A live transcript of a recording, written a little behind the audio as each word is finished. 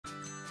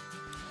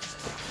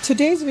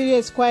Today's video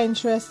is quite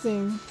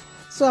interesting.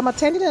 So I'm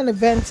attending an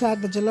event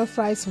tag the Jollof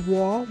Rice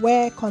War,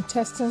 where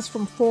contestants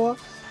from 4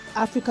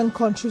 African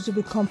countries will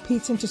be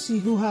competing to see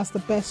who has the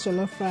best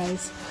jollof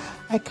rice.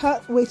 I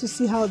can't wait to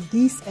see how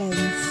this ends.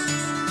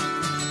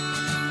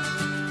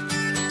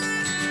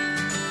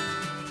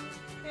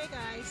 Hey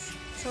guys,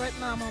 so right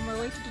now I'm on my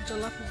way to the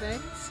Jollof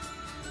event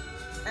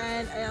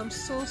and I am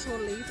so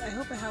late. I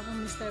hope I haven't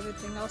missed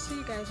everything. I'll see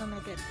you guys when I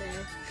get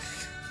there.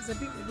 It's a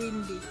bit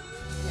windy.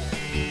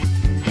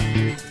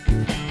 Yeah.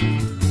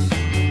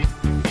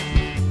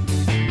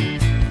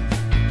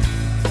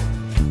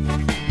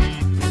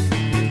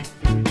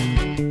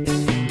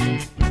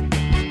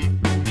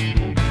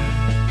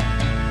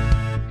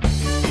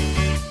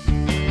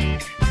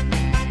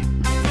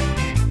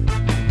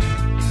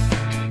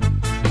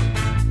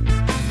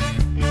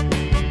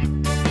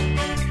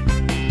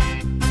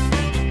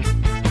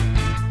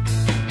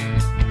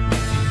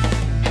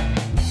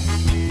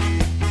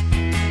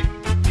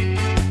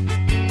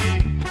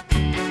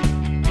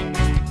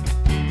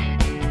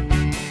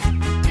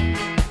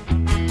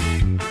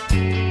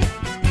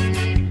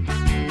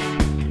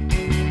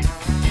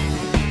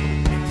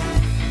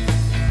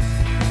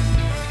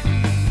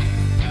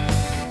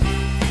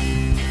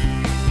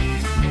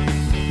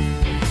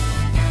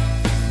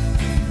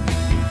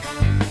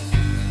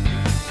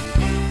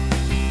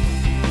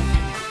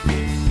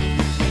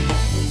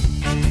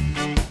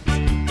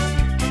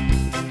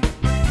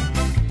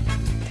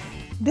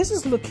 This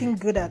is looking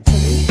good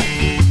actually.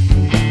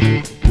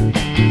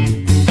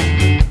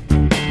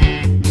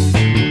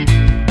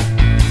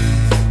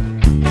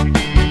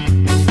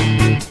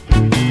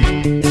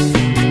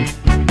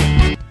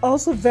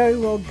 Also very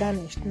well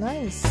garnished.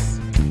 Nice.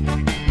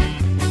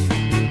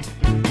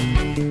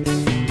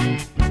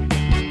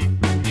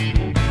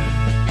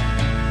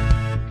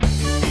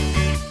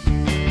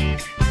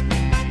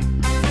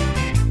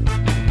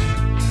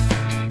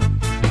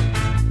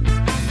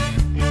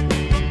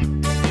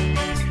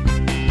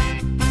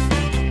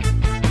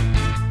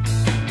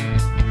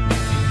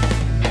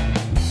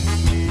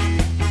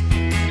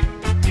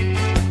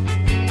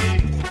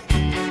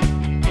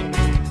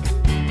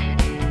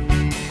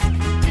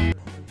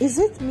 Is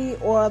it me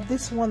or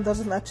this one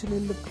doesn't actually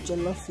look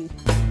jollof-y?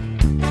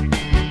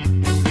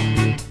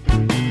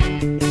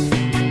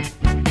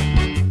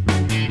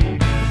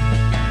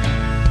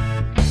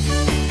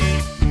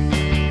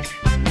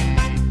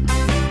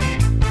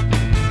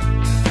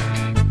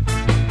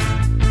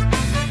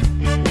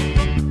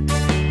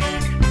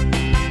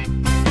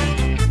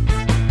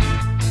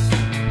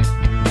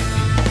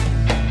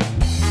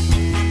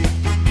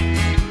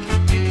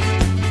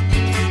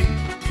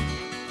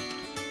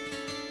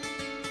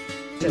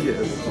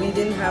 We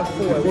didn't have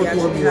 4. We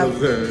actually have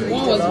 3.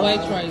 One was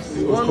white rice.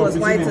 One was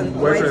white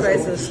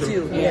rice and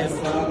stew. Yes.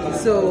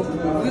 So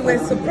we were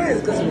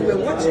surprised because we were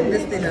watching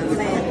this thing and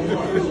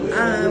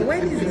saying,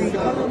 when is the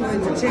color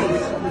going to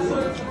change?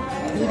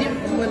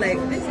 We were like,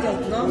 this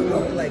does not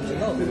look like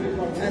jollof.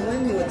 And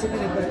when we were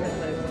talking about it,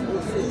 like,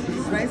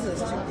 it's rice and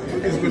stew.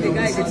 I think the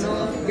guy did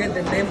not get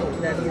the memo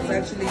that it's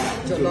actually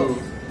jollof.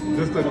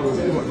 Just like it was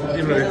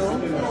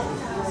rice.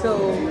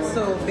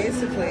 So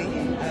basically,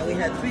 we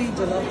had 3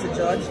 jollof to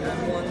judge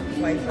and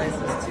 1 white rice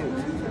and stew.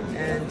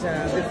 And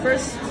the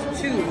first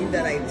 2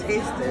 that I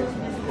tasted,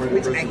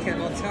 which I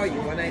cannot tell you,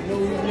 when I know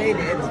who made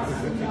it,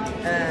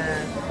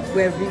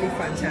 were really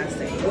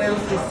fantastic. Well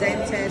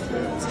presented,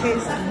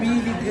 tastes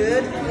really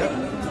good.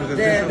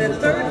 The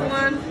third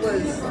one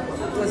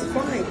was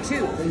fine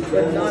too,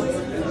 but not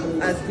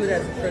as good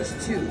as the first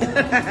 2.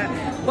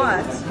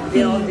 But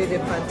they all did a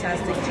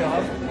fantastic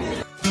job.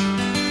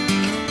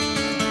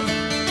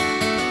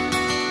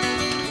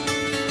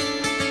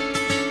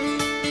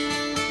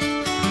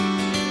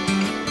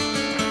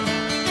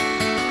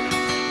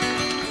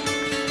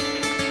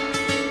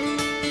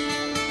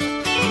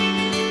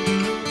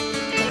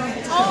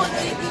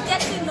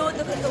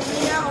 The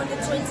winner on the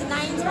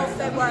 29th of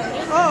February.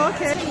 Oh,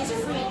 okay. This is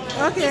free.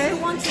 Okay. If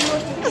you want to know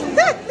the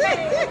winner,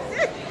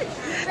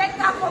 better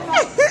come on.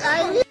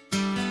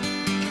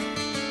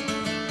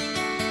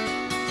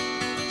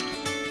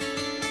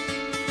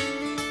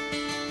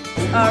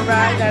 All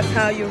right, that's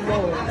how you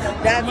roll.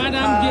 That's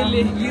how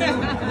you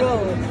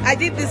roll. I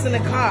did this in the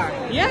car.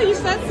 Yeah, you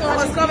said so. I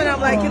was coming,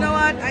 I'm like, you know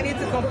what? I need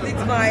to complete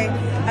my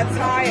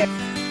attire.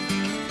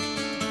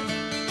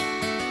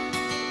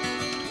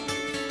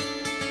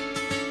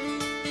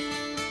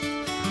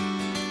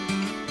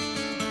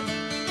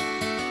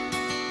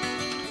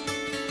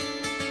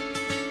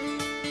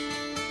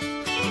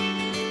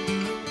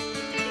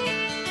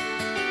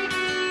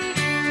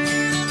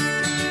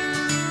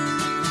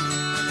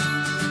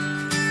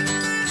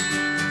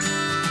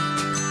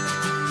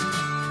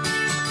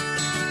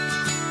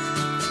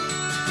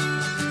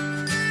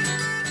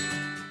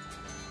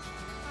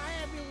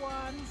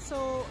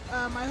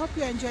 I hope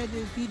you enjoyed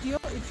the video.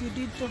 If you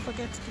did, don't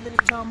forget to give it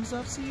a thumbs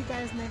up. See you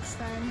guys next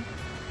time.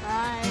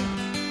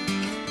 Bye.